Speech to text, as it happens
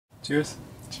Cheers.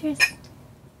 Cheers.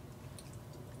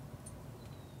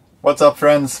 What's up,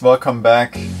 friends? Welcome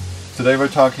back. Today we're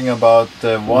talking about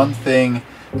the one thing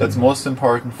that's most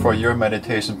important for your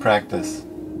meditation practice.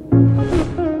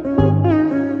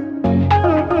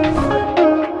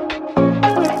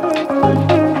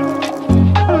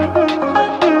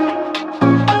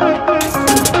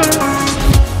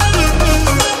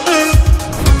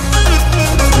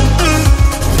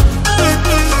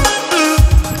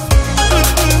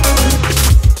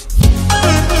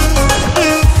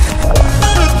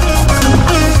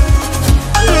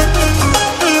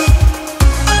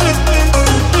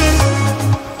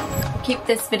 Keep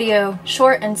this video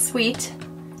short and sweet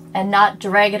and not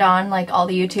drag it on like all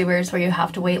the YouTubers where you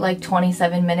have to wait like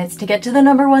 27 minutes to get to the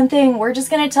number one thing. We're just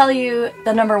gonna tell you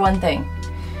the number one thing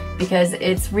because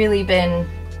it's really been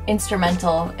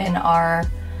instrumental in our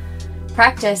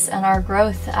practice and our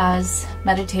growth as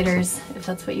meditators, if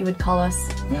that's what you would call us.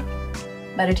 Yeah.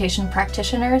 Meditation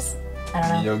practitioners? I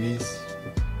don't know. Yogis.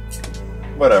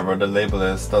 Whatever the label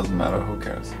is, doesn't matter, who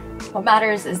cares? What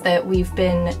matters is that we've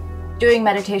been doing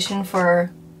meditation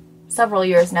for several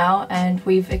years now, and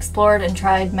we've explored and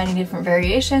tried many different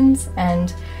variations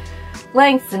and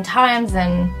lengths and times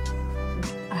and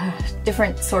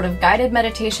different sort of guided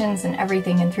meditations and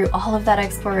everything. And through all of that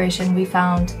exploration, we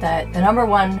found that the number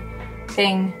one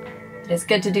thing that is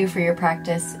good to do for your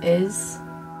practice is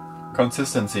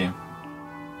Consistency.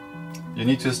 You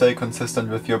need to stay consistent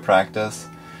with your practice.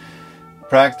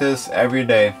 Practice every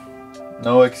day.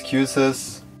 No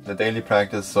excuses. The daily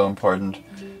practice is so important.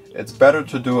 It's better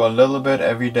to do a little bit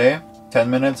every day, 10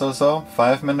 minutes or so,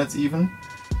 5 minutes even,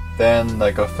 than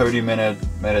like a 30-minute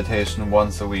meditation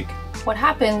once a week. what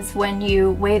happens when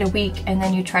you wait a week and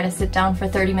then you try to sit down for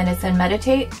 30 minutes and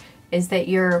meditate is that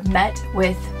you're met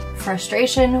with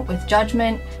frustration, with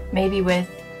judgment, maybe with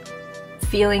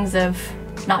feelings of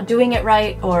not doing it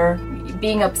right or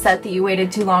being upset that you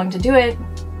waited too long to do it.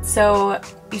 So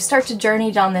you start to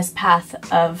journey down this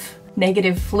path of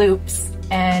negative loops,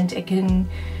 and it can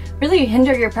really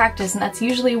hinder your practice. And that's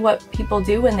usually what people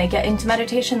do when they get into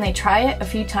meditation. They try it a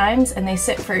few times and they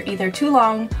sit for either too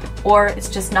long or it's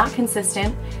just not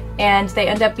consistent, and they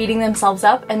end up beating themselves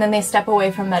up, and then they step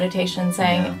away from meditation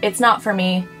saying, it's not for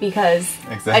me because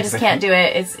I just can't do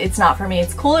it. It's not for me.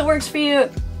 It's cool, it works for you,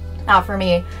 not for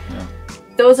me. Yeah.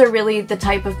 Those are really the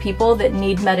type of people that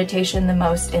need meditation the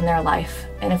most in their life.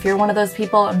 And if you're one of those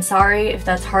people, I'm sorry if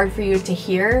that's hard for you to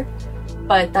hear,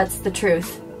 but that's the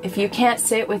truth. If you can't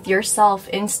sit with yourself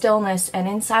in stillness and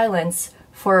in silence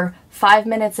for 5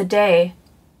 minutes a day,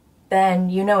 then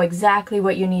you know exactly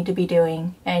what you need to be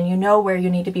doing, and you know where you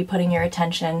need to be putting your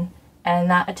attention, and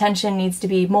that attention needs to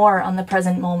be more on the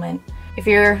present moment. If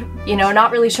you're,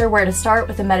 not really sure where to start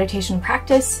with a meditation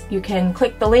practice, you can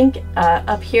click the link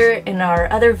up here in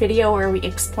our other video where we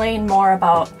explain more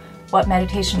about what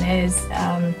meditation is,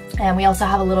 and we also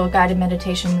have a little guided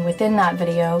meditation within that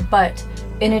video. But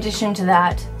in addition to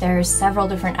that, there's several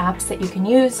different apps that you can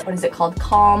use. What is it called?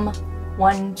 Calm,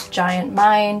 One Giant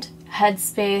Mind,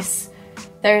 Headspace.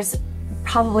 There's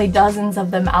probably dozens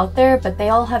of them out there, but they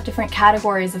all have different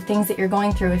categories of things that you're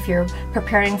going through. If you're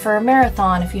preparing for a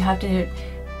marathon, if you have to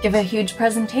give a huge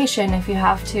presentation, if you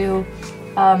have to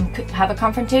have a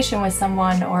confrontation with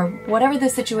someone, or whatever the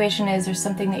situation is or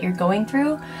something that you're going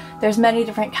through, there's many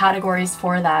different categories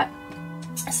for that.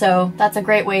 So that's a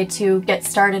great way to get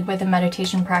started with a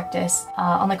meditation practice.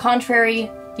 On the contrary,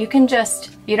 you can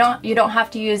just, you don't have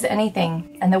to use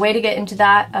anything. And the way to get into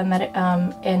that,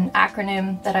 an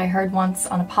acronym that I heard once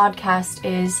on a podcast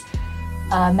is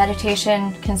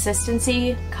meditation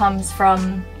consistency comes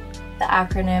from the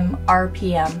acronym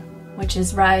RPM, which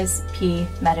is Rise, P,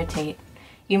 Meditate.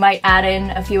 You might add in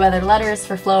a few other letters.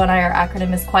 For Flo and I, our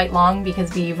acronym is quite long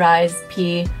because we rise,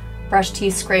 pee, brush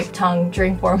teeth, scrape tongue,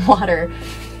 drink warm water,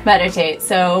 meditate.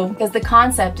 So, because the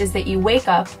concept is that you wake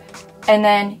up and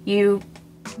then you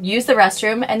use the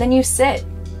restroom and then you sit.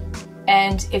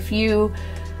 And if you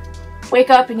wake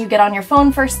up and you get on your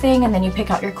phone first thing and then you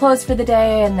pick out your clothes for the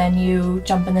day and then you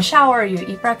jump in the shower, you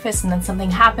eat breakfast, and then something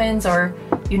happens or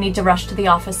you need to rush to the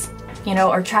office,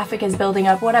 or traffic is building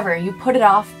up, whatever, you put it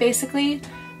off basically,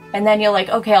 and then you're like,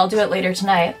 okay, I'll do it later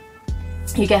tonight.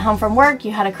 You get home from work,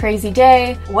 you had a crazy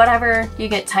day, whatever, you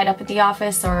get tied up at the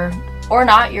office or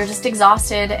not, you're just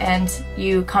exhausted, and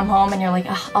you come home and you're like,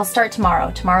 I'll start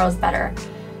tomorrow, tomorrow's better.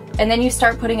 And then you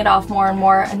start putting it off more and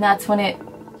more, and that's when it,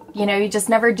 you just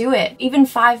never do it. Even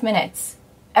 5 minutes.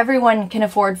 Everyone can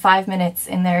afford 5 minutes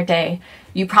in their day.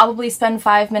 You probably spend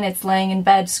 5 minutes laying in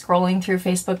bed scrolling through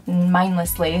Facebook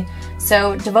mindlessly.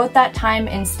 So devote that time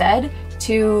instead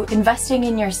to investing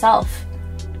in yourself.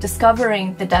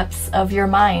 discovering the depths of your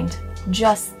mind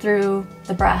just through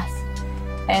the breath.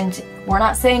 And we're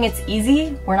not saying it's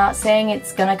easy, we're not saying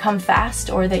it's gonna come fast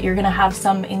or that you're gonna have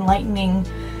some enlightening,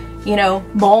 you know,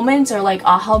 moment or like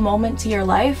aha moment to your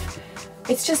life.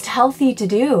 It's just healthy to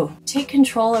do. Take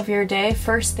control of your day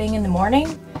first thing in the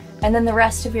morning, and then the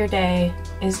rest of your day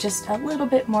is just a little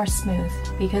bit more smooth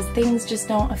because things just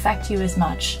don't affect you as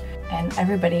much, and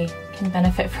everybody can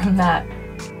benefit from that.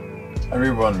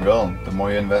 Everyone will. The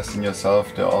more you invest in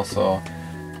yourself,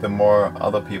 the more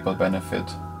other people benefit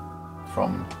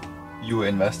from you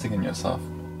investing in yourself.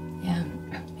 Yeah,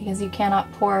 because you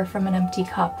cannot pour from an empty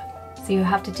cup. So you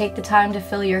have to take the time to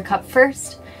fill your cup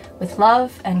first with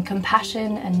love and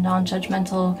compassion and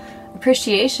non-judgmental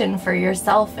appreciation for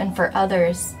yourself and for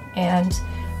others. And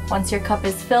once your cup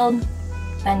is filled,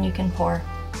 then you can pour.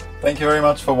 Thank you very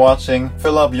much for watching.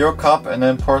 Fill up your cup and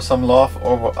then pour some love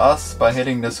over us by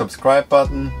hitting the subscribe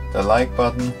button, the like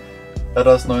button. Let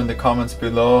us know in the comments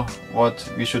below what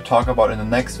we should talk about in the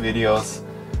next videos.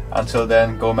 Until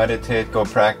then, go meditate, go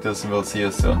practice, and we'll see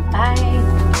you soon. Bye.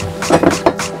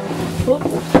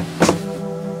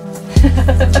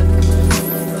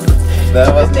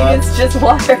 That was not it's just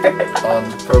water.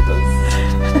 on purpose.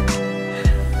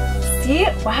 See?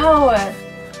 Wow.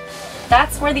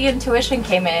 That's where the intuition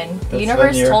came in. The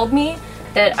universe told me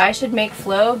that I should make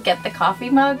Flo get the coffee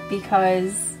mug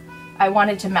because I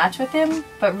wanted to match with him,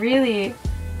 but really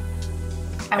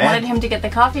I wanted him to get the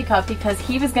coffee cup because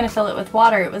he was going to fill it with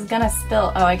water. It was going to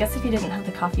spill. Oh, I guess if he didn't have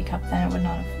the coffee cup, then it would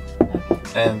not have.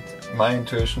 Okay. And my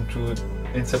intuition too,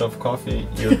 instead of coffee,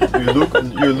 you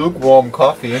lukewarm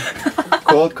coffee,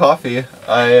 cold coffee,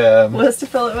 I was to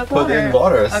fill it with put in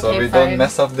water so we don't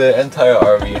mess up the entire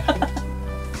RV.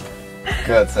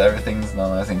 Good, so everything's now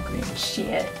nice and clean.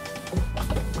 Shit.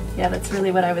 Yeah, that's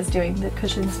really what I was doing. The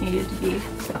cushions needed to be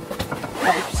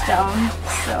wiped down,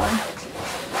 so.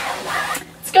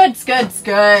 It's good, it's good, it's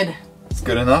good. It's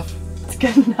good enough? It's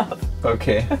good enough.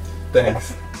 Okay,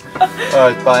 thanks.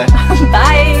 Alright, bye.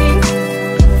 Bye!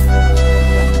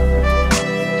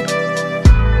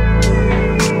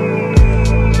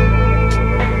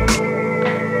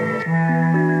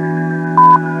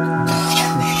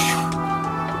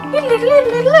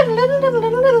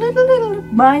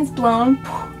 Mind's blown.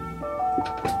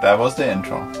 That was the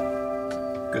intro.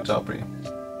 Good job, Brie.